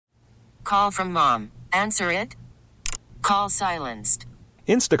Call from mom. Answer it. Call silenced.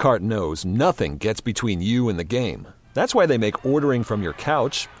 Instacart knows nothing gets between you and the game. That's why they make ordering from your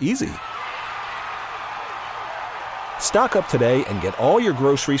couch easy. Stock up today and get all your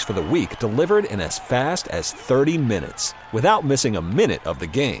groceries for the week delivered in as fast as 30 minutes without missing a minute of the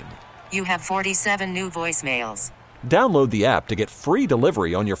game. You have 47 new voicemails. Download the app to get free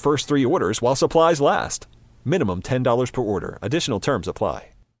delivery on your first 3 orders while supplies last. Minimum $10 per order. Additional terms apply.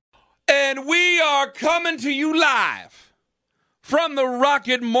 And we are coming to you live from the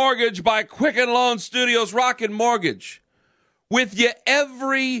Rocket Mortgage by Quicken Loan Studios. Rocket Mortgage, with you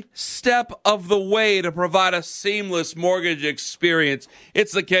every step of the way to provide a seamless mortgage experience.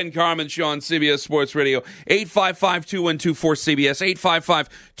 It's the Ken Carman Show on CBS Sports Radio. 855-212-4CBS,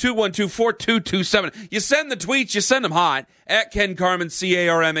 855-212-4227. You send the tweets, you send them hot, at Ken Carman,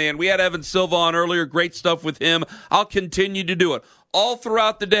 C-A-R-M-A-N. We had Evan Silva on earlier. Great stuff with him. I'll continue to do it all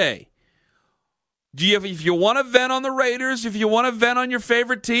throughout the day. If you want to vent on the Raiders, if you want to vent on your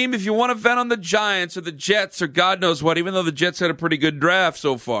favorite team, if you want to vent on the Giants or the Jets or God knows what, even though the Jets had a pretty good draft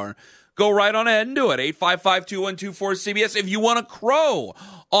so far, go right on ahead and do it. 855-212-4CBS. If you want to crow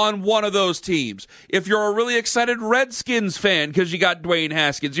on one of those teams, if you're a really excited Redskins fan because you got Dwayne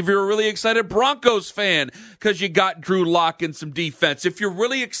Haskins, if you're a really excited Broncos fan because you got Drew Lock and some defense, if you're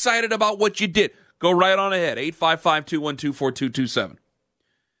really excited about what you did, go right on ahead. 855-212-4227.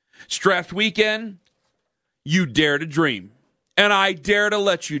 It's draft weekend. You dare to dream. And I dare to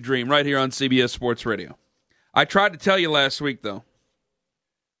let you dream right here on CBS Sports Radio. I tried to tell you last week, though.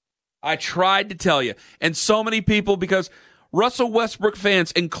 I tried to tell you. And so many people, because Russell Westbrook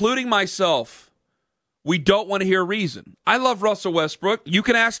fans, including myself, we don't want to hear reason. I love Russell Westbrook. You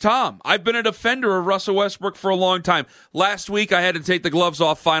can ask Tom. I've been a defender of Russell Westbrook for a long time. Last week, I had to take the gloves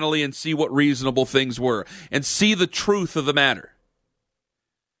off finally and see what reasonable things were and see the truth of the matter.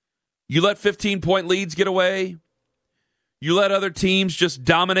 You let 15-point leads get away. You let other teams just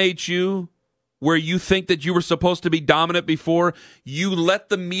dominate you where you think that you were supposed to be dominant before. You let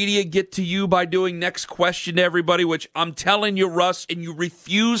the media get to you by doing next question to everybody, which I'm telling you, Russ, and you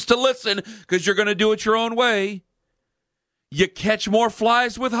refuse to listen because you're going to do it your own way. You catch more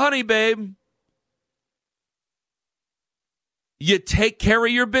flies with honey, babe. You take care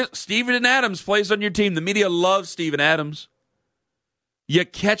of your business. Steven Adams plays on your team. The media loves Steven Adams. You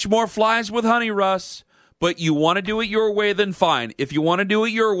catch more flies with honey, Russ, but you want to do it your way, then fine. If you want to do it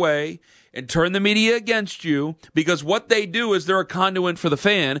your way and turn the media against you, because what they do is they're a conduit for the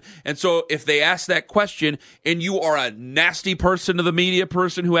fan, and so if they ask that question and you are a nasty person to the media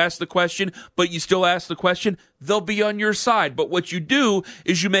person who asked the question, but you still ask the question, they'll be on your side. But what you do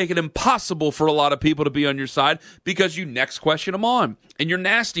is you make it impossible for a lot of people to be on your side because you next question them on, and you're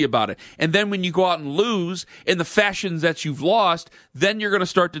nasty about it. And then when you go out and lose in the fashions that you've lost, then you're going to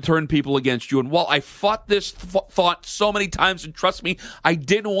start to turn people against you. And while I fought this thought so many times, and trust me, I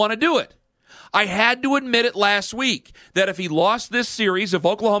didn't want to do it. I had to admit it last week that if he lost this series, if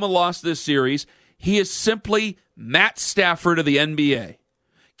Oklahoma lost this series, he is simply Matt Stafford of the NBA.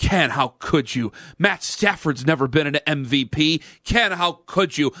 Ken, how could you? Matt Stafford's never been an MVP. Ken, how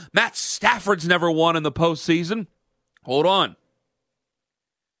could you? Matt Stafford's never won in the postseason. Hold on.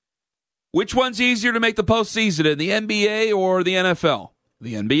 Which one's easier to make the postseason, in the NBA or the NFL?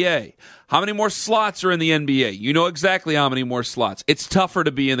 The NBA. How many more slots are in the NBA? You know exactly how many more slots. It's tougher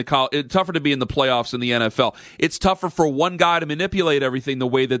to be in the playoffs in the NFL. It's tougher for one guy to manipulate everything the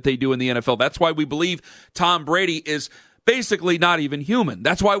way that they do in the NFL. That's why we believe Tom Brady is basically not even human.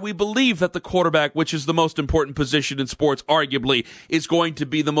 That's why we believe that the quarterback, which is the most important position in sports, arguably, is going to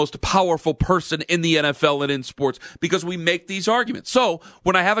be the most powerful person in the NFL and in sports, because we make these arguments. So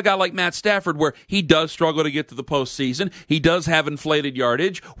when I have a guy like Matt Stafford, where he does struggle to get to the postseason, he does have inflated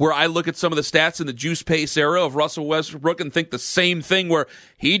yardage, where I look at some of the stats in the juice pace era of Russell Westbrook and think the same thing, where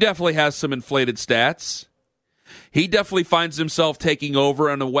he definitely has some inflated stats. He definitely finds himself taking over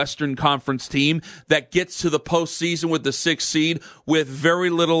on a Western Conference team that gets to the postseason with the 6th seed with very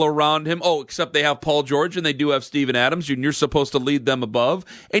little around him. Oh, except they have Paul George and they do have Steven Adams, and you're supposed to lead them above.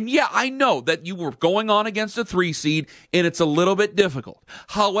 And yeah, I know that you were going on against a 3 seed, and it's a little bit difficult.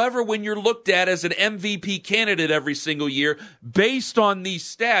 However, when you're looked at as an MVP candidate every single year based on these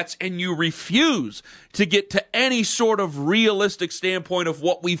stats, and you refuse to get to any sort of realistic standpoint of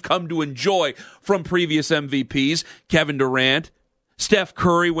what we've come to enjoy from previous MVPs, Kevin Durant, Steph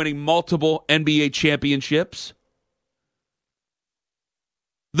Curry winning multiple NBA championships.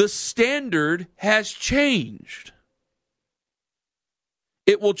 The standard has changed.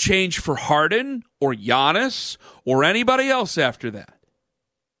 It will change for Harden or Giannis or anybody else after that.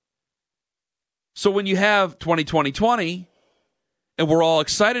 So when you have 2020, and we're all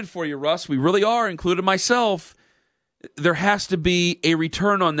excited for you, Russ. We really are, including myself. There has to be a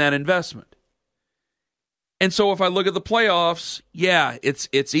return on that investment. And so if I look at the playoffs, yeah,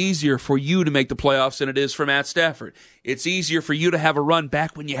 it's easier for you to make the playoffs than it is for Matt Stafford. It's easier for you to have a run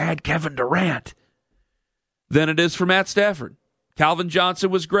back when you had Kevin Durant than it is for Matt Stafford. Calvin Johnson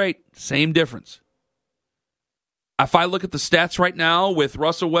was great. Same difference. If I look at the stats right now with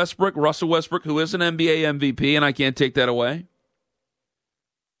Russell Westbrook, who is an NBA MVP, and I can't take that away,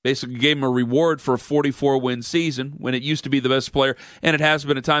 basically gave him a reward for a 44-win season when it used to be the best player, and it has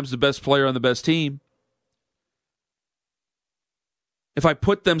been at times the best player on the best team. If I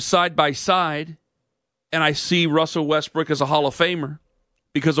put them side by side and I see Russell Westbrook as a Hall of Famer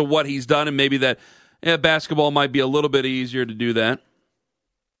because of what he's done, and maybe that basketball might be a little bit easier to do that.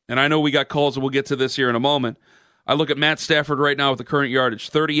 And I know we got calls, and we'll get to this here in a moment. I look at Matt Stafford right now with the current yardage,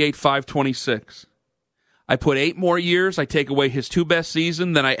 38,526. I put 8 more years. I take away his 2 best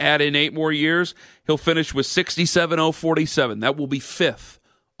seasons. Then I add in 8 more years. He'll finish with 67,047. That will be 5th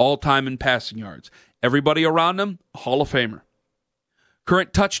all-time in passing yards. Everybody around him, Hall of Famer.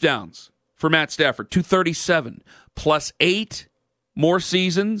 Current touchdowns for Matt Stafford, 237, plus 8 more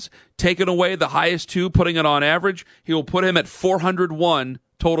seasons, taking away the highest 2, putting it on average. He will put him at 401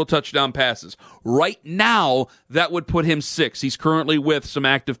 total touchdown passes. Right now, that would put him 6th. He's currently with some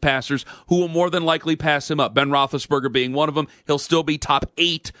active passers who will more than likely pass him up. Ben Roethlisberger being one of them. He'll still be top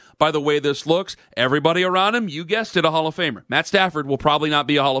 8 by the way this looks. Everybody around him, you guessed it, a Hall of Famer. Matt Stafford will probably not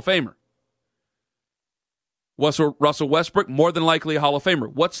be a Hall of Famer. Russell Westbrook, more than likely a Hall of Famer.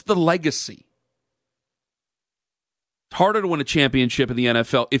 What's the legacy? It's harder to win a championship in the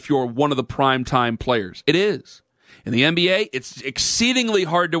NFL if you're one of the primetime players. It is. In the NBA, it's exceedingly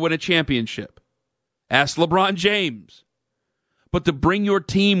hard to win a championship. Ask LeBron James. But to bring your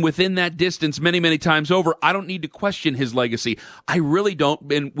team within that distance many, many times over, I don't need to question his legacy. I really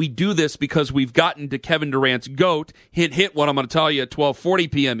don't, and we do this because we've gotten to Kevin Durant's GOAT. Hit what I'm going to tell you at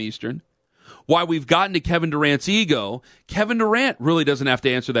 12:40 p.m. Eastern. Why we've gotten to Kevin Durant's ego, Kevin Durant really doesn't have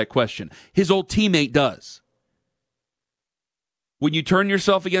to answer that question. His old teammate does. When you turn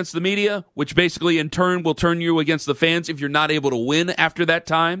yourself against the media, which basically in turn will turn you against the fans if you're not able to win after that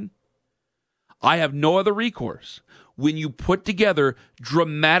time, I have no other recourse. When you put together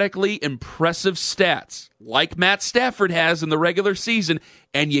dramatically impressive stats like Matt Stafford has in the regular season,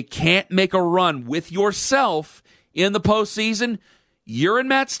 and you can't make a run with yourself in the postseason, you're in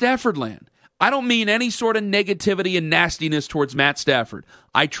Matt Stafford land. I don't mean any sort of negativity and nastiness towards Matt Stafford.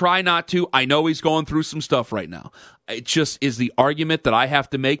 I try not to. I know he's going through some stuff right now. It just is the argument that I have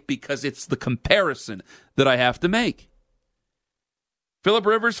to make because it's the comparison that I have to make. Phillip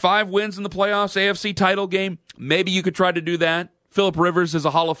Rivers, 5 wins in the playoffs, AFC title game. Maybe you could try to do that. Phillip Rivers is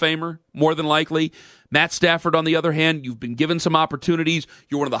a Hall of Famer, more than likely. Matt Stafford, on the other hand, you've been given some opportunities.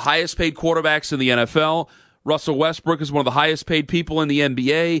 You're one of the highest paid quarterbacks in the NFL. Russell Westbrook is one of the highest paid people in the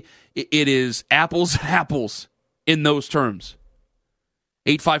NBA. It is apples and apples in those terms.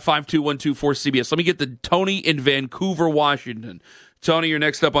 855-212-4CBS. Let me get to Tony in Vancouver, Washington. Tony, you're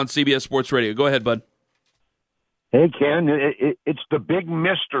next up on CBS Sports Radio. Go ahead, bud. Hey, Ken, it's the big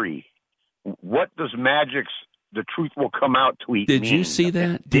mystery. What does Magic's "the truth will come out" tweet mean? Did you see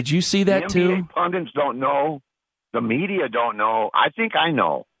that? Did you see that the too? NBA pundits don't know. The media don't know. I think I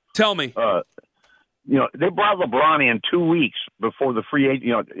know. Tell me. They brought LeBron in 2 weeks before the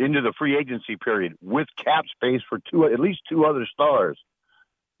into the free agency period with cap space for at least 2 other stars.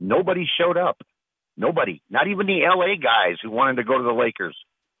 Nobody showed up. Nobody. Not even the LA guys who wanted to go to the Lakers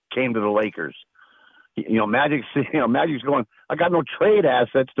came to the Lakers. Magic's going, I got no trade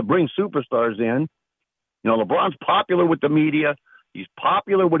assets to bring superstars in. LeBron's popular with the media. He's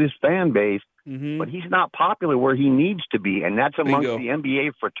popular with his fan base, but he's not popular where he needs to be, and that's amongst the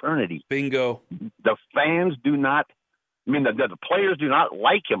NBA fraternity. Bingo. The fans do not, the players do not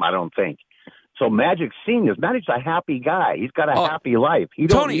like him, I don't think. So Magic's seen this. Magic's a happy guy. He's got a happy life. He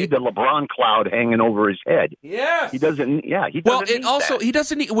don't need the LeBron cloud hanging over his head. Yes. He doesn't. Yeah. He well, doesn't. And also, he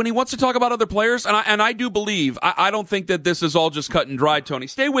doesn't need, when he wants to talk about other players. And I do believe. I don't think that this is all just cut and dry. Tony,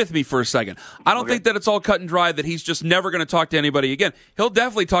 stay with me for a second. I don't think that it's all cut and dry. That he's just never going to talk to anybody again. He'll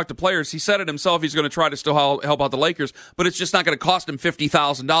definitely talk to players. He said it himself. He's going to try to still help out the Lakers, but it's just not going to cost him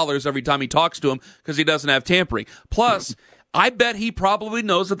 $50,000 every time he talks to him because he doesn't have tampering. Plus. I bet he probably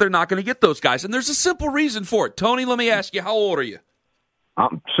knows that they're not going to get those guys. And there's a simple reason for it. Tony, let me ask you, how old are you?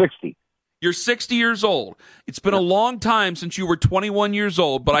 I'm 60. You're 60 years old. It's been a long time since you were 21 years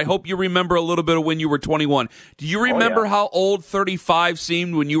old, but I hope you remember a little bit of when you were 21. Do you remember how old 35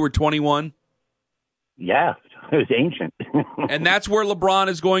 seemed when you were 21? Yeah. It's ancient. And that's where LeBron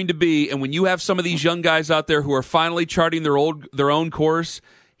is going to be. And when you have some of these young guys out there who are finally charting their own course,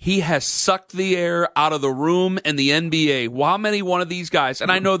 he has sucked the air out of the room and the NBA. Well, how many one of these guys,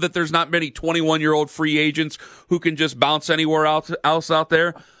 and I know that there's not many 21-year-old free agents who can just bounce anywhere else out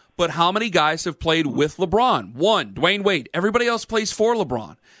there, but how many guys have played with LeBron? One, Dwayne Wade. Everybody else plays for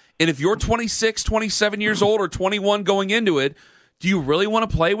LeBron. And if you're 26, 27 years old or 21 going into it, do you really want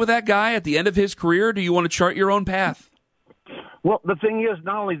to play with that guy at the end of his career, or do you want to chart your own path? Well, the thing is,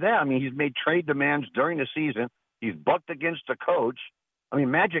 not only that, I mean, he's made trade demands during the season. He's bucked against the coach. I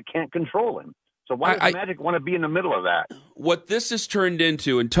mean, Magic can't control him. So why does Magic want to be in the middle of that? What this has turned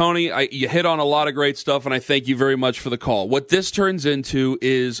into, and Tony, you hit on a lot of great stuff, and I thank you very much for the call. What this turns into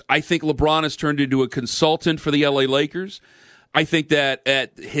is I think LeBron has turned into a consultant for the LA Lakers. I think that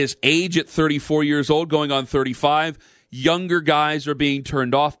at his age, at 34 years old, going on 35, younger guys are being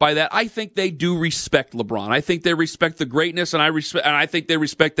turned off by that. I think they do respect LeBron. I think they respect the greatness, and I think they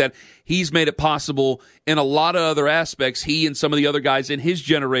respect that he's made it possible in a lot of other aspects, he and some of the other guys in his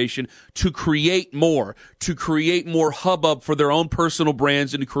generation, to create more hubbub for their own personal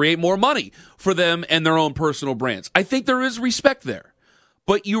brands and to create more money for them and their own personal brands. I think there is respect there.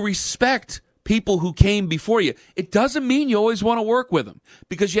 But you respect people who came before you. It doesn't mean you always want to work with them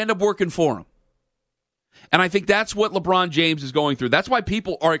because you end up working for them. And I think that's what LeBron James is going through. That's why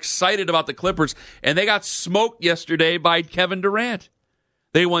people are excited about the Clippers, and they got smoked yesterday by Kevin Durant.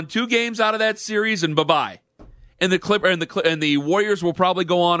 They won 2 games out of that series, and bye-bye. And the Warriors will probably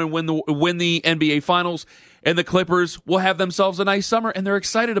go on and win the NBA Finals, and the Clippers will have themselves a nice summer, and they're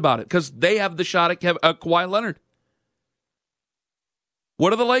excited about it because they have the shot at Kawhi Leonard.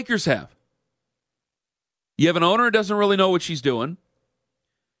 What do the Lakers have? You have an owner who doesn't really know what she's doing.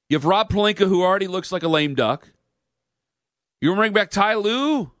 You have Rob Pelinka, who already looks like a lame duck. You want to bring back Ty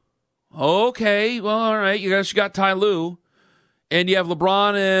Lue? Okay, well, all right. You got Ty Lue. And you have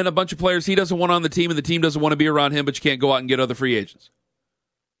LeBron and a bunch of players he doesn't want on the team, and the team doesn't want to be around him, but you can't go out and get other free agents.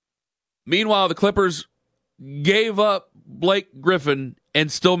 Meanwhile, the Clippers gave up Blake Griffin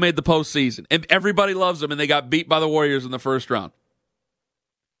and still made the postseason. And everybody loves them, and they got beat by the Warriors in the first round.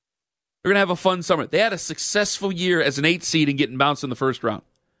 They're going to have a fun summer. They had a successful year as an 8 seed and getting bounced in the first round.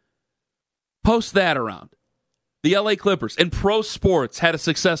 Post that around. The LA Clippers and pro sports had a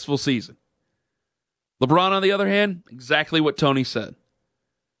successful season. LeBron, on the other hand, exactly what Tony said.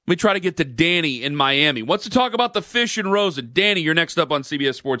 Let me try to get to Danny in Miami. Wants to talk about the Fish and Rosen. Danny, you're next up on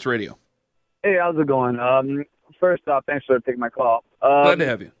CBS Sports Radio. Hey, how's it going? First off, thanks for taking my call. Glad to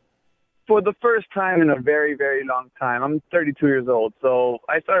have you. For the first time in a very, very long time, I'm 32 years old, so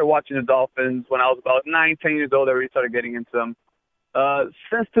I started watching the Dolphins when I was about 9, 10 years old. I really started getting into them.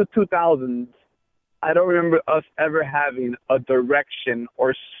 Since the 2000s, I don't remember us ever having a direction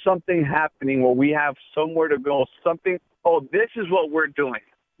or something happening where we have somewhere to go, something, this is what we're doing.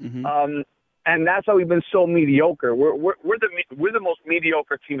 Mm-hmm. And that's why we've been so mediocre. We're the most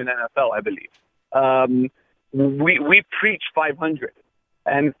mediocre team in the NFL, I believe. We preach 500.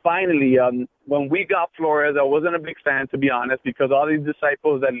 And finally, when we got Flores, I wasn't a big fan, to be honest, because all these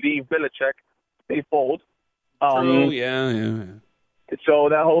disciples that leave Belichick, they fold. True, yeah. So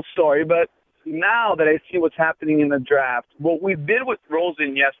that whole story. But now that I see what's happening in the draft, what we did with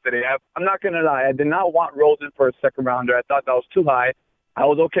Rosen yesterday, I'm not going to lie, I did not want Rosen for a second rounder. I thought that was too high. I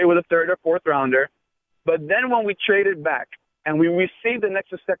was okay with a third or fourth rounder. But then when we traded back and we received an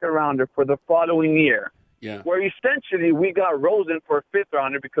extra second rounder for the following year, where essentially we got Rosen for a fifth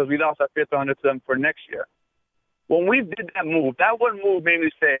rounder because we lost our fifth rounder to them for next year. When we did that move, that one move made me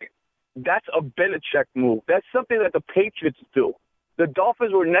say, that's a Belichick move. That's something that the Patriots do. The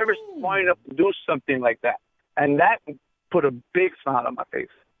Dolphins were never smart enough to do something like that. And that put a big smile on my face.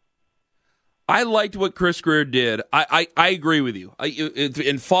 I liked what Chris Greer did. I agree with you.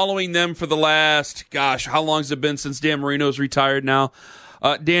 In following them for the last, how long has it been since Dan Marino's retired now?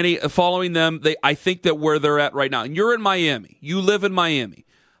 Danny, following them, I think that where they're at right now, and you're in Miami. You live in Miami.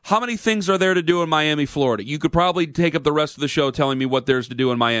 How many things are there to do in Miami, Florida? You could probably take up the rest of the show telling me what there's to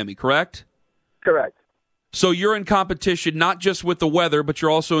do in Miami, correct? Correct. So you're in competition not just with the weather, but you're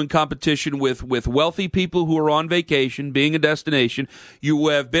also in competition with wealthy people who are on vacation, being a destination. You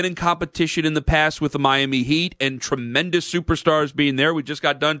have been in competition in the past with the Miami Heat and tremendous superstars being there. We just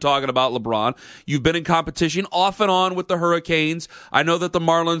got done talking about LeBron. You've been in competition off and on with the Hurricanes. I know that the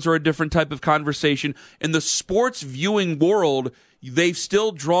Marlins are a different type of conversation. In the sports viewing world, they've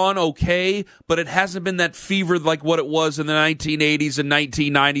still drawn okay, but it hasn't been that fever like what it was in the 1980s and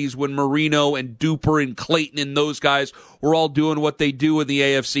 1990s when Marino and Duper and Clayton and those guys were all doing what they do in the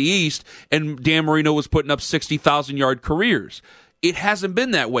AFC East, and Dan Marino was putting up 60,000-yard careers. It hasn't been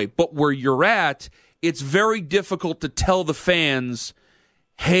that way, but where you're at it's very difficult to tell the fans,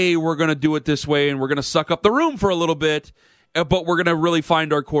 hey, we're going to do it this way and we're going to suck up the room for a little bit, but we're going to really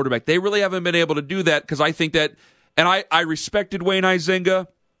find our quarterback. They really haven't been able to do that because I think that, and I respected Wayne Huizenga.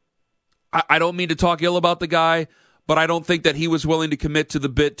 I don't mean to talk ill about the guy, but I don't think that he was willing to commit to the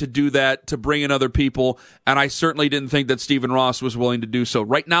bit to do that, to bring in other people, and I certainly didn't think that Stephen Ross was willing to do so.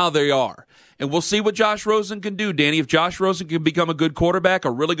 Right now they are. And we'll see what Josh Rosen can do, Danny. If Josh Rosen can become a good quarterback,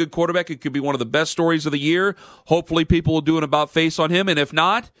 a really good quarterback, it could be one of the best stories of the year. Hopefully people will do an about-face on him, and if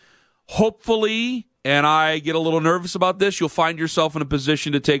not, hopefully, and I get a little nervous about this, you'll find yourself in a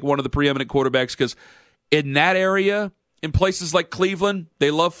position to take one of the preeminent quarterbacks because in that area, in places like Cleveland,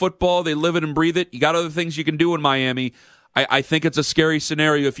 they love football. They live it and breathe it. You got other things you can do in Miami. I think it's a scary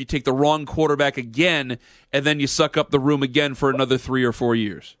scenario if you take the wrong quarterback again and then you suck up the room again for another 3 or 4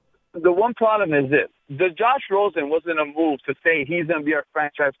 years. The one problem is this. The Josh Rosen wasn't a move to say he's going to be our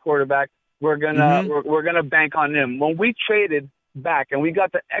franchise quarterback. We're gonna bank on him. When we traded back and we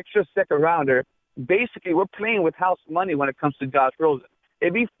got the extra second rounder, basically we're playing with house money when it comes to Josh Rosen.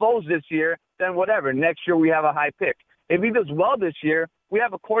 If he falls this year, then whatever. Next year we have a high pick. If he does well this year, we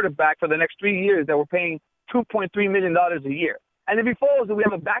have a quarterback for the next 3 years that we're paying $2.3 million a year. And if he falls, then we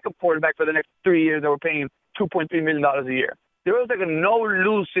have a backup quarterback for the next 3 years that we're paying $2.3 million a year. There was like a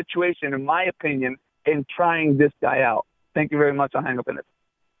no-lose situation, in my opinion, in trying this guy out. Thank you very much. I'll hang up in it.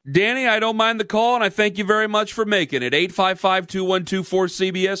 Danny, I don't mind the call, and I thank you very much for making it.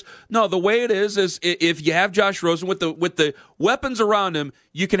 855-212-4CBS. No, the way it is if you have Josh Rosen with the weapons around him,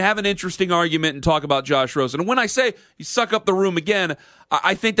 you can have an interesting argument and talk about Josh Rosen. And when I say you suck up the room again,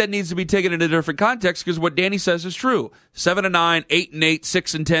 I think that needs to be taken in a different context because what Danny says is true. 7-9, 8-8,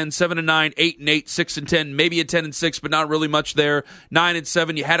 6-10, 7-9, 8-8, 6-10, maybe a 10-6, but not really much there.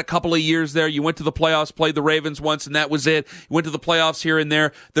 9-7, you had a couple of years there. You went to the playoffs, played the Ravens once, and that was it. You went to the playoffs here and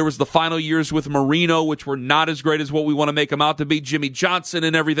there. There was the final years with Marino, which were not as great as what we want to make them out to be. Jimmy Johnson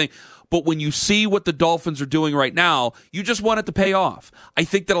and everything. But when you see what the Dolphins are doing right now, you just want it to pay off. I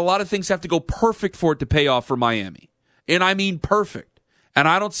think that a lot of things have to go perfect for it to pay off for Miami. And I mean perfect. And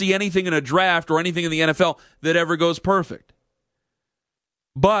I don't see anything in a draft or anything in the NFL that ever goes perfect.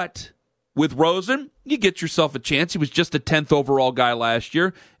 But with Rosen, you get yourself a chance. He was just a 10th overall guy last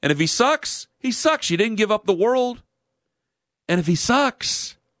year. And if he sucks, he sucks. You didn't give up the world. And if he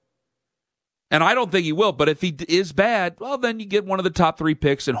sucks, and I don't think he will, but if he is bad, well, then you get one of the top 3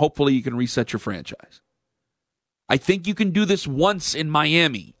 picks, and hopefully you can reset your franchise. I think you can do this once in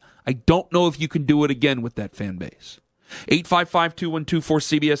Miami. I don't know if you can do it again with that fan base.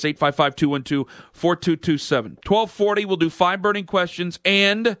 855-212-4CBS, 855-212-4227. 1240, we'll do 5 burning questions,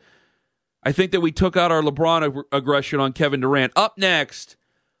 and I think that we took out our LeBron aggression on Kevin Durant. Up next,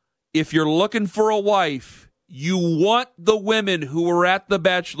 if you're looking for a wife, you want the women who were at the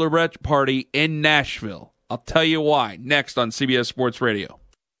bachelorette party in Nashville. I'll tell you why. Next on CBS Sports Radio.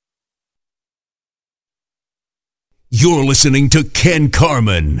 You're listening to Ken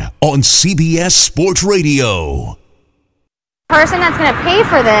Carman on CBS Sports Radio. The person that's going to pay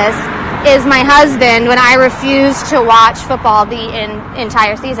for this is my husband when I refuse to watch football the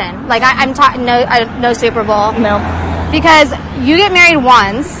entire season. Like, I'm talking no Super Bowl. No. Because you get married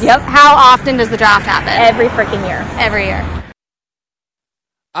once. Yep. How often does the draft happen? Every freaking year. Every year.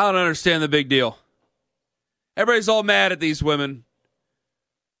 I don't understand the big deal. Everybody's all mad at these women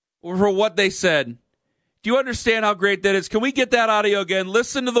for what they said. Do you understand how great that is? Can we get that audio again?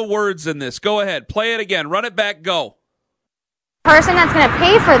 Listen to the words in this. Go ahead. Play it again. Run it back. Go. The person that's going to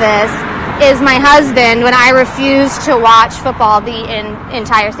pay for this is my husband when I refuse to watch football the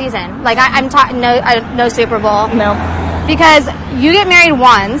entire season. Like, I'm talking no Super Bowl. No. Because you get married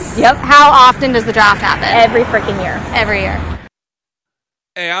once. Yep. How often does the draft happen? Every freaking year. Every year.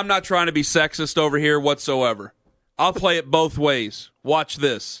 Hey, I'm not trying to be sexist over here whatsoever. I'll play it both ways. Watch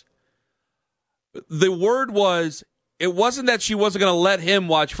this. The word was, it wasn't that she wasn't going to let him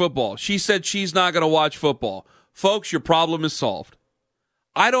watch football. She said she's not going to watch football. Folks, your problem is solved.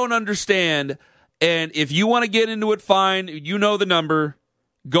 I don't understand, and if you want to get into it, fine. You know the number.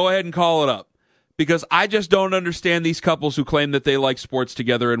 Go ahead and call it up. Because I just don't understand these couples who claim that they like sports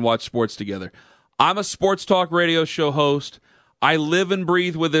together and watch sports together. I'm a sports talk radio show host. I live and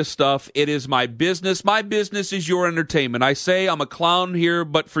breathe with this stuff. It is my business. My business is your entertainment. I say I'm a clown here,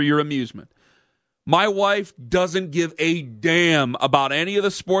 but for your amusement. My wife doesn't give a damn about any of the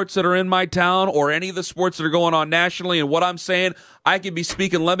sports that are in my town or any of the sports that are going on nationally. And what I'm saying, I could be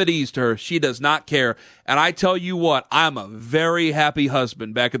speaking Lebanese to her. She does not care. And I tell you what, I'm a very happy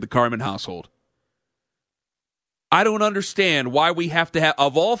husband back at the Carman household. I don't understand why we have to have,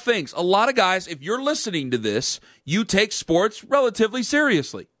 of all things, a lot of guys, if you're listening to this, you take sports relatively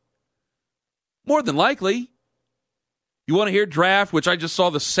seriously. More than likely. You want to hear draft, which I just saw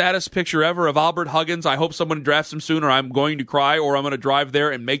the saddest picture ever of Albert Huggins. I hope someone drafts him soon or I'm going to cry or I'm going to drive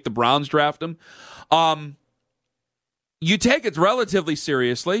there and make the Browns draft him. You take it relatively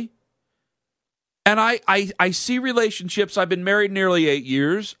seriously. And I see relationships. I've been married nearly 8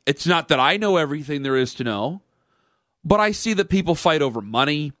 years. It's not that I know everything there is to know, but I see that people fight over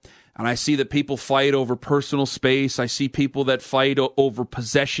money, and I see that people fight over personal space. I see people that fight over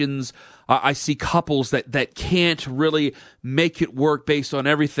possessions. I see couples that can't really make it work based on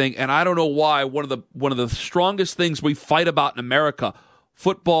everything. And I don't know why. One of the strongest things we fight about in America,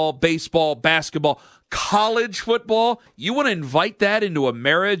 football, baseball, basketball, college football, you want to invite that into a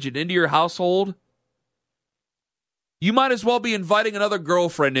marriage and into your household? You might as well be inviting another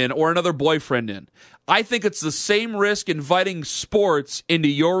girlfriend in or another boyfriend in. I think it's the same risk inviting sports into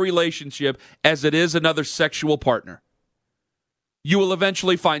your relationship as it is another sexual partner. You will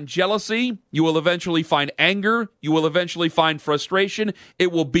eventually find jealousy. You will eventually find anger. You will eventually find frustration.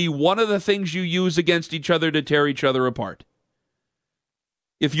 It will be one of the things you use against each other to tear each other apart.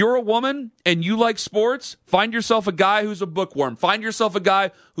 If you're a woman and you like sports, find yourself a guy who's a bookworm. Find yourself a guy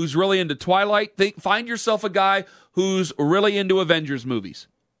who's really into Twilight. Find yourself a guy who's really into Avengers movies.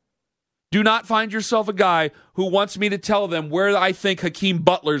 Do not find yourself a guy who wants me to tell them where I think Hakeem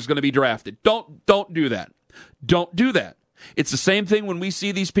Butler is going to be drafted. Don't do that. Don't do that. It's the same thing when we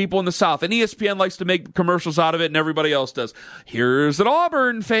see these people in the South. And ESPN likes to make commercials out of it, and everybody else does. Here's an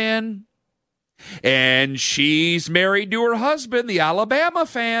Auburn fan, and she's married to her husband, the Alabama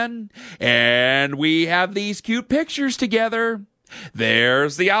fan, and we have these cute pictures together.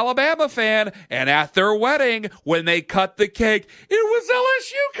 There's the Alabama fan, and at their wedding, when they cut the cake, it was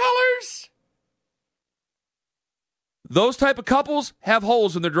LSU colors. Those type of couples have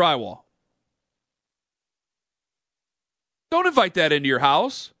holes in their drywall. Don't invite that into your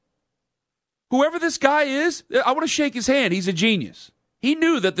house. Whoever this guy is, I want to shake his hand. He's a genius. He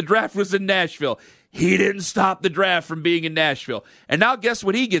knew that the draft was in Nashville. He didn't stop the draft from being in Nashville. And now guess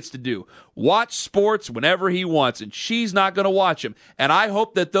what he gets to do? Watch sports whenever he wants, and she's not going to watch him. And I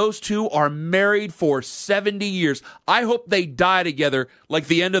hope that those two are married for 70 years. I hope they die together like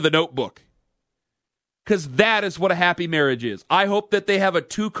the end of The Notebook. Because that is what a happy marriage is. I hope that they have a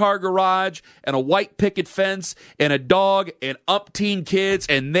 2-car garage and a white picket fence and a dog and umpteen kids,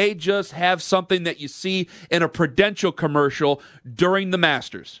 and they just have something that you see in a Prudential commercial during the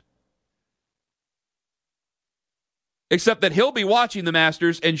Masters. Except that he'll be watching the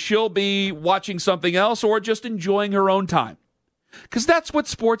Masters and she'll be watching something else or just enjoying her own time. Because that's what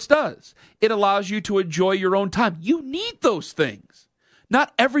sports does. It allows you to enjoy your own time. You need those things.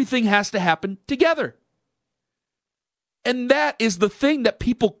 Not everything has to happen together. And that is the thing that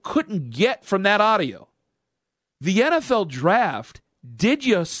people couldn't get from that audio. The NFL draft did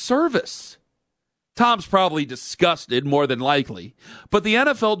you a service. Tom's probably disgusted, more than likely. But the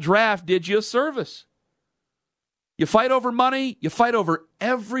NFL draft did you a service. You fight over money, you fight over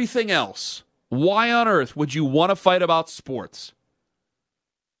everything else. Why on earth would you want to fight about sports?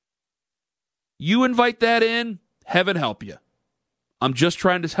 You invite that in, heaven help you. I'm just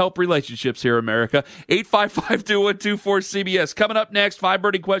trying to help relationships here, America. 855-212-4CBS. Coming up next, 5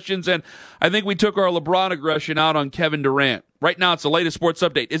 birdie questions, and I think we took our LeBron aggression out on Kevin Durant. Right now, it's the latest sports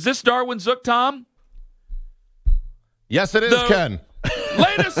update. Is this Darwin Zook, Tom? Yes, it is, Ken.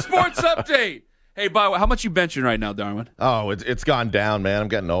 Latest sports update. Hey, by the way, how much you benching right now, Darwin? Oh, it's gone down, man. I'm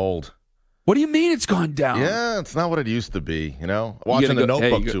getting old. What do you mean it's gone down? Yeah, it's not what it used to be, Watching The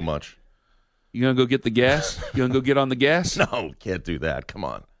Notebook too much. You going to go get the gas? You going to go get on the gas? No, can't do that. Come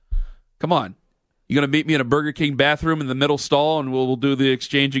on. You going to meet me in a Burger King bathroom in the middle stall, and we'll do the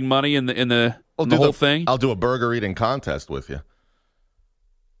exchanging money in the whole thing? I'll do a burger eating contest with you.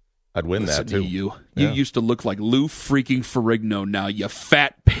 I'd win that, too. You used to look like Lou freaking Ferrigno now, you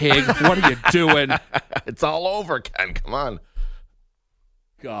fat pig. What are you doing? It's all over, Ken. Come on.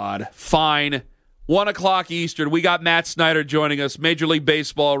 God. Fine. 1 o'clock Eastern. We got Matt Snyder joining us, Major League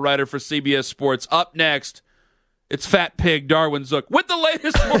Baseball writer for CBS Sports. Up next, it's Fat Pig Darwin Zook with the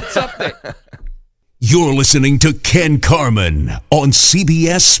latest sports update. You're listening to Ken Carman on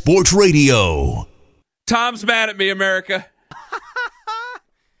CBS Sports Radio. Tom's mad at me, America.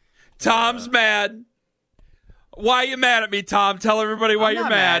 Tom's mad. Why are you mad at me, Tom? Tell everybody why you're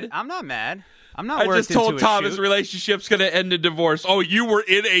mad. I'm not mad. I'm not. I just told Tom his relationship's going to end in divorce. Oh, you were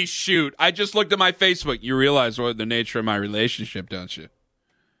in a shoot. I just looked at my Facebook. You realize what the nature of my relationship, don't you?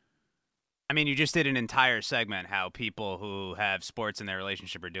 I mean, you just did an entire segment how people who have sports in their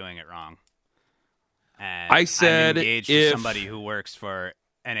relationship are doing it wrong. And I said I'm engaged to somebody who works for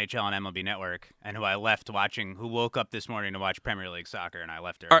NHL and MLB Network, and who I left watching, who woke up this morning to watch Premier League soccer, and I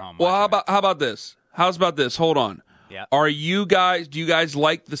left her at home. Well, how about this? How's about this? Hold on. Yeah. Do you guys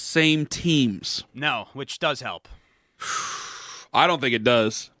like the same teams? No, which does help. I don't think it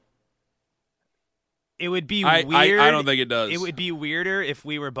does. It would be weird. I don't think it does. It would be weirder if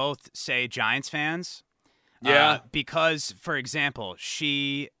we were both, say, Giants fans. Yeah. Because, for example,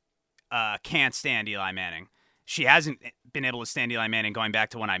 she can't stand Eli Manning. She hasn't been able to stand Eli Manning going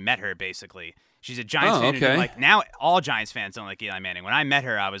back to when I met her, basically. She's a Giants fan. Okay. Like, now all Giants fans don't like Eli Manning. When I met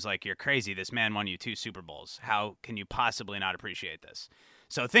her, I was like, you're crazy. This man won you 2 Super Bowls. How can you possibly not appreciate this?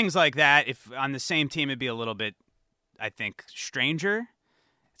 So things like that, if on the same team, it'd be a little bit, I think, stranger.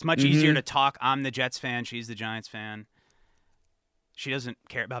 It's much easier to talk. I'm the Jets fan. She's the Giants fan. She doesn't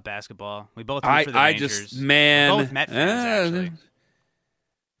care about basketball. We both root for the Rangers. We're both Met fans, actually.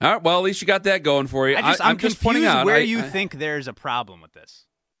 All right, well, at least you got that going for you. I'm just pointing confused out where you think there's a problem with this.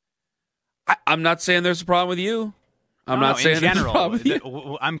 I'm not saying there's a problem with you. I'm not saying in general, there's a problem with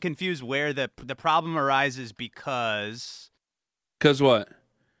you. I'm confused where the problem arises because. Because what?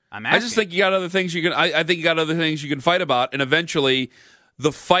 I'm asking. I just think you got other things you can. I think you got other things you can fight about, and eventually,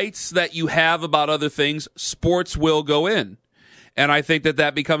 the fights that you have about other things, sports will go in. And I think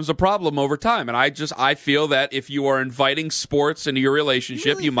that becomes a problem over time. And I feel that if you are inviting sports into your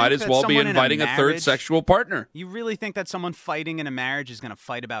relationship, you might as well be inviting a third sexual partner. You really think that someone fighting in a marriage is going to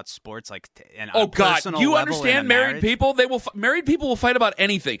fight about sports like oh God, you understand married people? Married people will fight about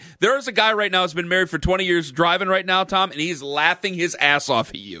anything. There is a guy right now who's been married for 20 years driving right now, Tom, and he's laughing his ass off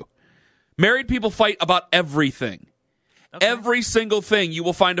at you. Married people fight about everything. Okay. Every single thing you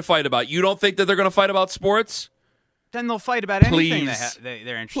will find a fight about. You don't think that they're going to fight about sports? Then they'll fight about anything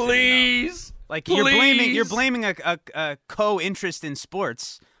they're interested in. Like you're blaming a co-interest in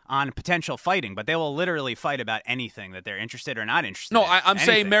sports on potential fighting, but they will literally fight about anything that they're interested or not interested in. No, I'm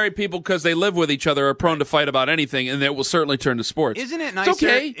saying married people, because they live with each other, are prone to fight about anything, and it will certainly turn to sports. Isn't it nicer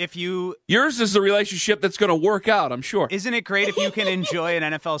if you... Yours is a relationship that's going to work out, I'm sure. Isn't it great if you can enjoy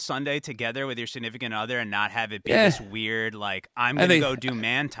an NFL Sunday together with your significant other and not have it be this weird, like, I'm going to go do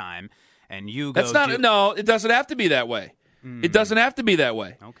man time, and you go No, it doesn't have to be that way. It doesn't have to be that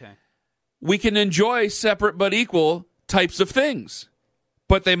way. Okay. We can enjoy separate but equal types of things,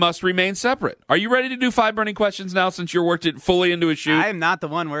 but they must remain separate. Are you ready to do 5 burning questions now, since you're worked it fully into a shoot? I am not the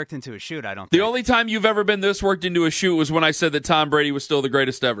one worked into a shoot, I don't think. The only time you've ever been this worked into a shoot was when I said that Tom Brady was still the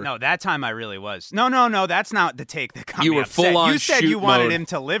greatest ever. No, that time I really was. No, that's not the take that got me upset. You were full on You said shoot you wanted mode. him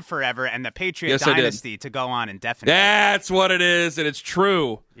to live forever and the Patriot Yes, dynasty to go on indefinitely. That's what it is, and it's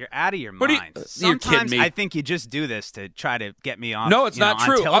true. You're out of your mind. You're kidding me. I think you just do this to try to get me off. No, it's not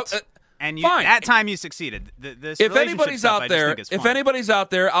true. And fine. That time you succeeded. If anybody's out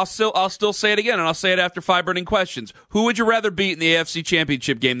there, I'll still say it again, and I'll say it after 5 burning questions. Who would you rather beat in the AFC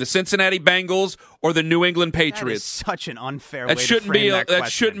Championship game, the Cincinnati Bengals or the New England Patriots? That is such an unfair way to frame that question.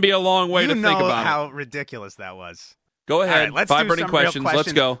 That shouldn't be a long way to think about it. You know how ridiculous that was. Go ahead. Right, let's 5 do burning some questions. real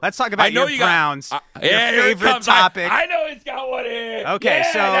Let's go. Let's talk about your Browns. Your favorite topic. I know he's got one in.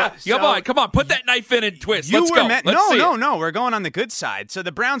 Okay, come on. Put that knife in and twist. Let's go. No. We're going on the good side. So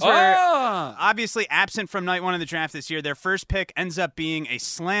the Browns were obviously absent from night 1 of the draft this year. Their first pick ends up being a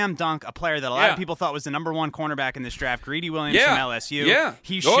slam dunk, a player that a lot of people thought was the number 1 cornerback in this draft, Greedy Williams from LSU. Yeah.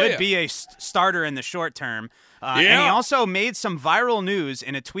 He should be a starter in the short term. And he also made some viral news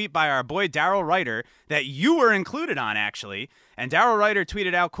in a tweet by our boy Darryl Ryder that you were included on, actually. And Darryl Ryder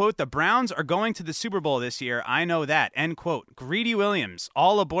tweeted out, quote, "The Browns are going to the Super Bowl this year. I know that." End quote. Greedy Williams,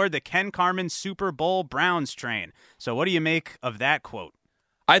 all aboard the Ken Carman Super Bowl Browns train. So what do you make of that quote?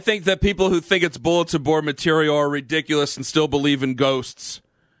 I think that people who think it's bulletin board material are ridiculous and still believe in ghosts.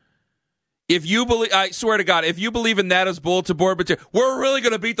 If you believe, I swear to God, if you believe in that as bulletin board material, we're really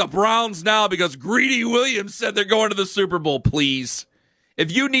going to beat the Browns now because Greedy Williams said they're going to the Super Bowl, please.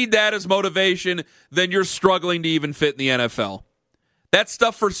 If you need that as motivation, then you're struggling to even fit in the NFL. That's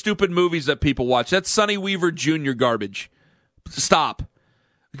stuff for stupid movies that people watch. That's Sonny Weaver Jr. garbage. Stop.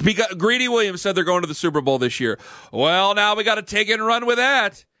 Because Greedy Williams said they're going to the Super Bowl this year. Well, now we got to take it and run with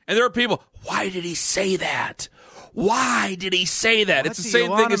that. And there are people, why did he say that? Why did he say that? It's the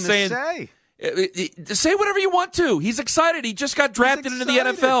same thing as saying... Say whatever you want to. He's excited. He just got drafted into the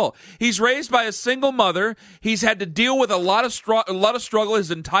NFL. He's raised by a single mother. He's had to deal with a lot of struggle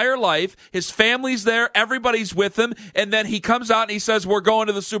his entire life. His family's there. Everybody's with him. And then he comes out and he says, we're going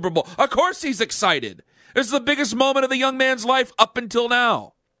to the Super Bowl. Of course he's excited. This is the biggest moment of the young man's life up until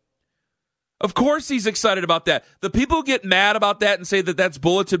now. Of course he's excited about that. The people who get mad about that and say that that's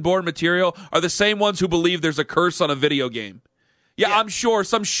bulletin board material are the same ones who believe there's a curse on a video game. Yeah, I'm sure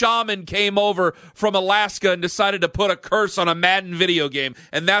some shaman came over from Alaska and decided to put a curse on a Madden video game,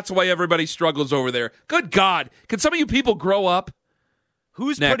 and that's why everybody struggles over there. Good God. Can some of you people grow up?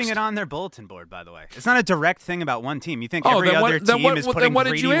 Who's Next. Putting it on their bulletin board, by the way? It's not a direct thing about one team. You think every other team is putting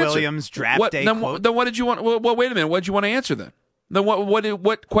Greedy Williams draft day quote? Then what did you want? Well, wait a minute. What did you want to answer then? Then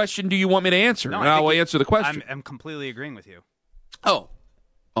what question do you want me to answer? No, and I will answer the question. I'm completely agreeing with you. Oh,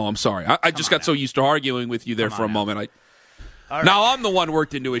 I'm sorry. I just got so used to arguing with you there for a moment. Now I'm the one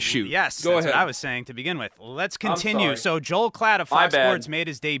worked into a shoot. Yes, Go that's ahead. what I was saying to begin with. Let's continue. So Joel Klatt of Fox Sports made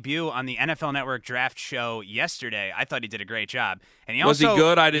his debut on the NFL Network Draft Show yesterday. I thought he did a great job. And he was also, he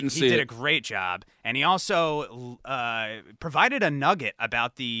good? I didn't see it. He did a great job. And he also provided a nugget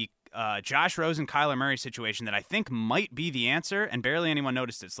about the Josh Rosen, Kyler Murray situation that I think might be the answer, and barely anyone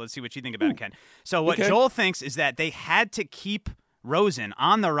noticed it. So let's see what you think about it, Ken. So what Joel thinks is that they had to keep Rosen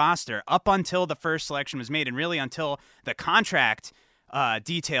on the roster up until the first selection was made, and really until the contract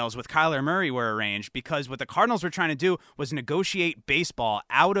details with Kyler Murray were arranged, because what the Cardinals were trying to do was negotiate baseball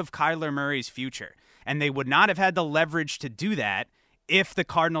out of Kyler Murray's future, and they would not have had the leverage to do that if the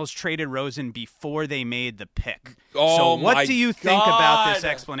Cardinals traded Rosen before they made the pick. So what do you think about this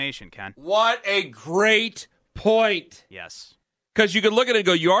explanation, Ken? What a great point. Yes. Because you could look at it and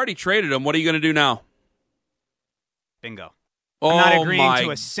go, you already traded him. What are you going to do now? Bingo. I'm not agreeing to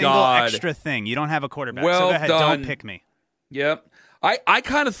a single extra thing. You don't have a quarterback, so go ahead, don't pick me. Yep. I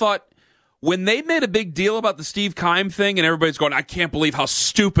kind of thought when they made a big deal about the Steve Keim thing and everybody's going, I can't believe how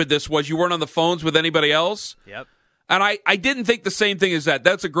stupid this was. You weren't on the phones with anybody else? Yep. And I didn't think the same thing as that.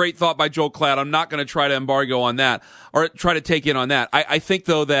 That's a great thought by Joel Klatt. I'm not going to try to embargo on that or try to take in on that. I think,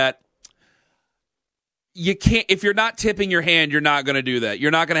 though, that you can't, if you're not tipping your hand, you're not going to do that.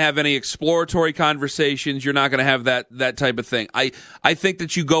 You're not going to have any exploratory conversations. You're not going to have that type of thing. I think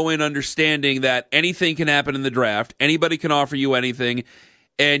that you go in understanding that anything can happen in the draft. Anybody can offer you anything,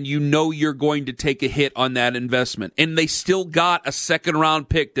 and you know you're going to take a hit on that investment. And they still got a second-round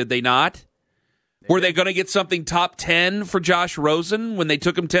pick, did they not? Were they going to get something top 10 for Josh Rosen when they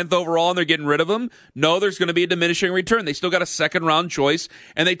took him 10th overall and they're getting rid of him? No, there's going to be a diminishing return. They still got a second-round choice,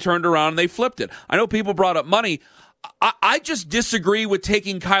 and they turned around and they flipped it. I know people brought up money. I just disagree with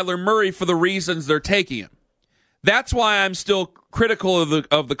taking Kyler Murray for the reasons they're taking him. That's why I'm still critical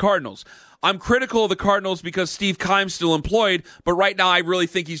of the Cardinals. I'm critical of the Cardinals because Steve Keim's still employed, but right now I really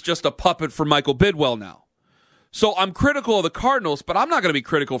think he's just a puppet for Michael Bidwell now. So I'm critical of the Cardinals, but I'm not going to be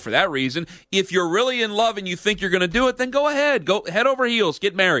critical for that reason. If you're really in love and you think you're going to do it, then go ahead. Go head over heels.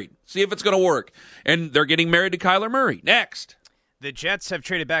 Get married. See if it's going to work. And they're getting married to Kyler Murray. Next. The Jets have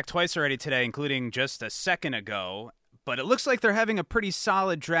traded back twice already today, including just a second ago. But it looks like they're having a pretty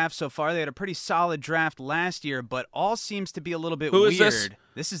solid draft so far. They had a pretty solid draft last year, but all seems to be a little bit weird. Who is this?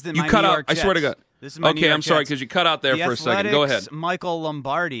 This is the you my cut New out. York Jets. I swear to God. This is my New York I'm sorry Jets. because you cut out there for a second. Go ahead. Michael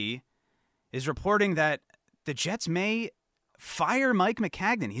Lombardi is reporting that the Jets may fire Mike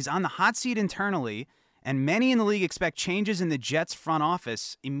McCagnon. He's on the hot seat internally, and many in the league expect changes in the Jets front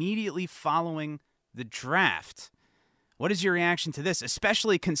office immediately following the draft. What is your reaction to this,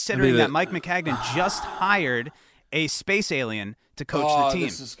 especially considering that Mike McCagnon just hired a space alien to coach the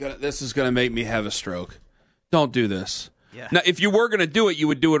team? This is gonna make me have a stroke. Don't do this. Yeah. Now, if you were going to do it, you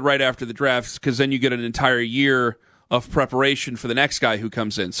would do it right after the draft because then you get an entire year of preparation for the next guy who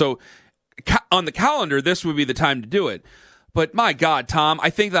comes in. So on the calendar, this would be the time to do it. But my God, Tom, I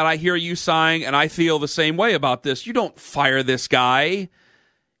think that I hear you sighing, and I feel the same way about this. You don't fire this guy.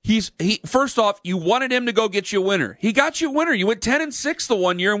 First off, you wanted him to go get you a winner. He got you a winner. You went 10-6 the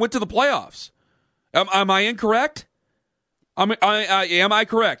one year and went to the playoffs. Am I incorrect? Am I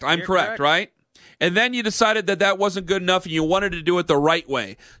correct? I'm correct, right? And then you decided that wasn't good enough and you wanted to do it the right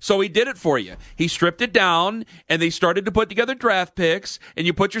way. So he did it for you. He stripped it down and they started to put together draft picks and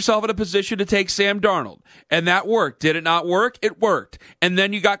you put yourself in a position to take Sam Darnold. And that worked. Did it not work? It worked. And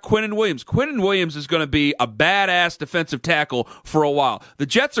then you got Quinnen Williams. Quinnen Williams is going to be a badass defensive tackle for a while. The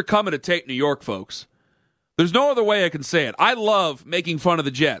Jets are coming to take New York, folks. There's no other way I can say it. I love making fun of the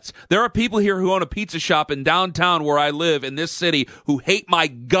Jets. There are people here who own a pizza shop in downtown where I live in this city who hate my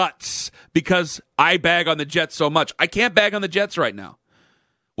guts because I bag on the Jets so much. I can't bag on the Jets right now.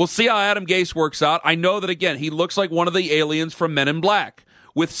 We'll see how Adam Gase works out. I know that, again, he looks like one of the aliens from Men in Black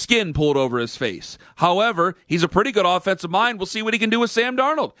with skin pulled over his face. However, he's a pretty good offensive mind. We'll see what he can do with Sam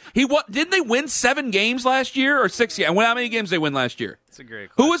Darnold. Didn't they win 7 games last year or 6? Yeah, how many games did they win last year? That's a great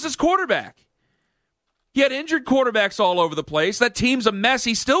question. Who was his quarterback? He had injured quarterbacks all over the place. That team's a mess.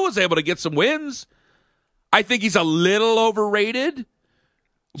 He still was able to get some wins. I think he's a little overrated,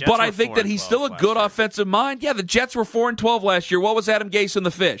 but I think that he's still a good offensive mind. Yeah, the Jets were 4-12 last year. What was Adam Gase and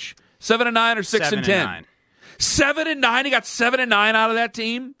the Fish? 7-9 or 6-10? 7-9. He got 7-9 out of that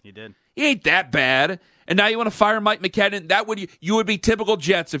team. He did. He ain't that bad. And now you want to fire Mike McKinnon? You would be typical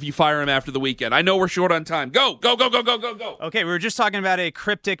Jets if you fire him after the weekend. I know we're short on time. Go. Okay, we were just talking about a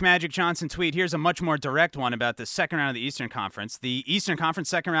cryptic Magic Johnson tweet. Here's a much more direct one about the second round of the Eastern Conference. The Eastern Conference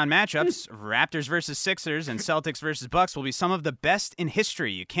second round matchups, Raptors versus Sixers and Celtics versus Bucks, will be some of the best in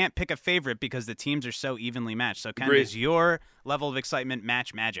history. You can't pick a favorite because the teams are so evenly matched. So, Ken, does your level of excitement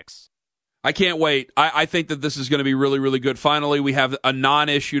match Magic's? I can't wait. I think that this is going to be really, really good. Finally, we have a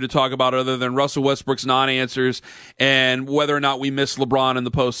non-issue to talk about other than Russell Westbrook's non-answers and whether or not we miss LeBron in the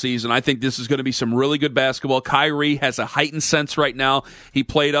postseason. I think this is going to be some really good basketball. Kyrie has a heightened sense right now. He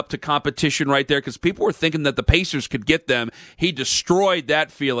played up to competition right there because people were thinking that the Pacers could get them. He destroyed that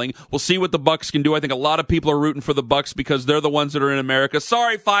feeling. We'll see what the Bucks can do. I think a lot of people are rooting for the Bucks because they're the ones that are in America.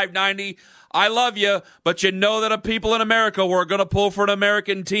 Sorry, 590. I love you, but you know that people in America were going to pull for an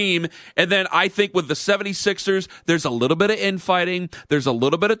American team. And then I think with the 76ers, there's a little bit of infighting. There's a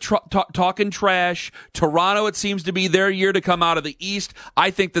little bit of talking trash. Toronto, it seems to be their year to come out of the East. I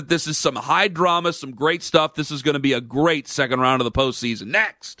think that this is some high drama, some great stuff. This is going to be a great second round of the postseason.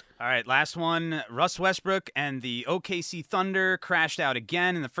 Next. All right, last one. Russ Westbrook and the OKC Thunder crashed out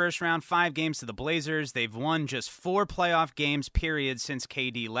again in the first round, 5 games to the Blazers. They've won just 4 playoff games, period, since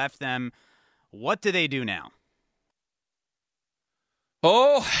KD left them. What do they do now?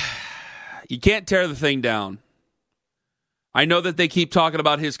 Oh, you can't tear the thing down. I know that they keep talking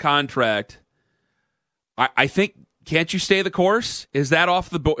about his contract. I think, can't you stay the course? Is that off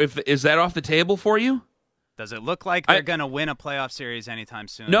the table for you? Does it look like they're going to win a playoff series anytime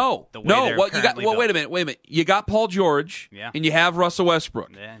soon? No. Wait a minute. You got Paul George, and you have Russell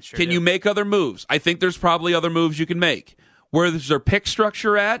Westbrook. Yeah, sure can do. you make other moves? I think there's probably other moves you can make. Where is their pick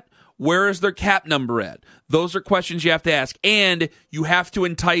structure at? Where is their cap number at? Those are questions you have to ask. And you have to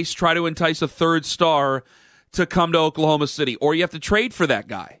try to entice a third star to come to Oklahoma City. Or you have to trade for that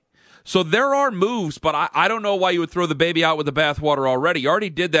guy. So there are moves, but I don't know why you would throw the baby out with the bathwater already. You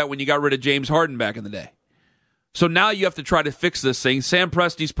already did that when you got rid of James Harden back in the day. So now you have to try to fix this thing. Sam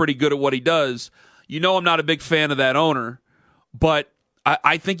Presti's pretty good at what he does. You know I'm not a big fan of that owner. But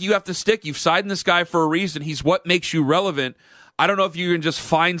I think you have to stick. You've signed this guy for a reason. He's what makes you relevant. I don't know if you can just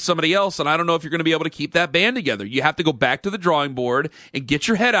find somebody else, and I don't know if you're going to be able to keep that band together. You have to go back to the drawing board and get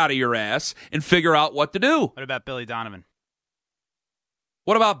your head out of your ass and figure out what to do. What about Billy Donovan?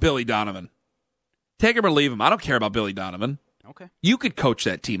 Take him or leave him. I don't care about Billy Donovan. Okay. You could coach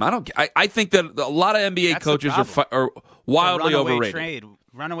that team. I think that a lot of NBA coaches are wildly overrated.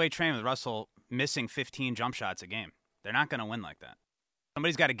 Runaway train with Russell missing 15 jump shots a game. They're not going to win like that.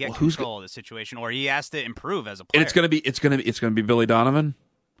 Somebody's got to get control of the situation, or he has to improve as a player. And it's going to be Billy Donovan.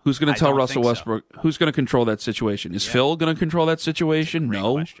 Who's going to tell Russell Westbrook? So. Who's going to control that situation? Is Phil going to control that situation?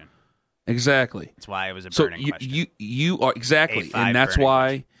 No. Question. Exactly. That's why it was a burning question. You are exactly, and that's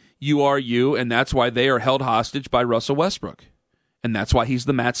why you are you, and that's why they are held hostage by Russell Westbrook, and that's why he's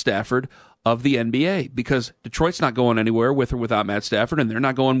the Matt Stafford of the NBA, because Detroit's not going anywhere with or without Matt Stafford, and they're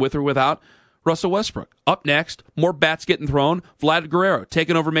not going with or without Russell Westbrook. Up next, more bats getting thrown. Vlad Guerrero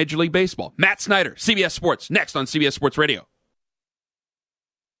taking over Major League Baseball. Matt Snyder, CBS Sports, next on CBS Sports Radio.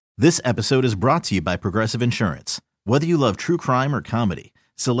 This episode is brought to you by Progressive Insurance. Whether you love true crime or comedy,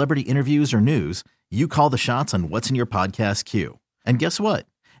 celebrity interviews or news, you call the shots on what's in your podcast queue. And guess what?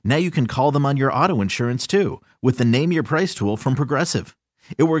 Now you can call them on your auto insurance too with the Name Your Price tool from Progressive.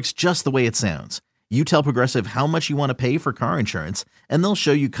 It works just the way it sounds. You tell Progressive how much you want to pay for car insurance, and they'll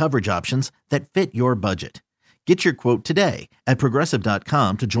show you coverage options that fit your budget. Get your quote today at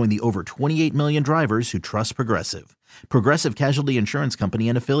Progressive.com to join the over 28 million drivers who trust Progressive. Progressive Casualty Insurance Company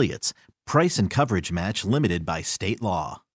and Affiliates. Price and coverage match limited by state law.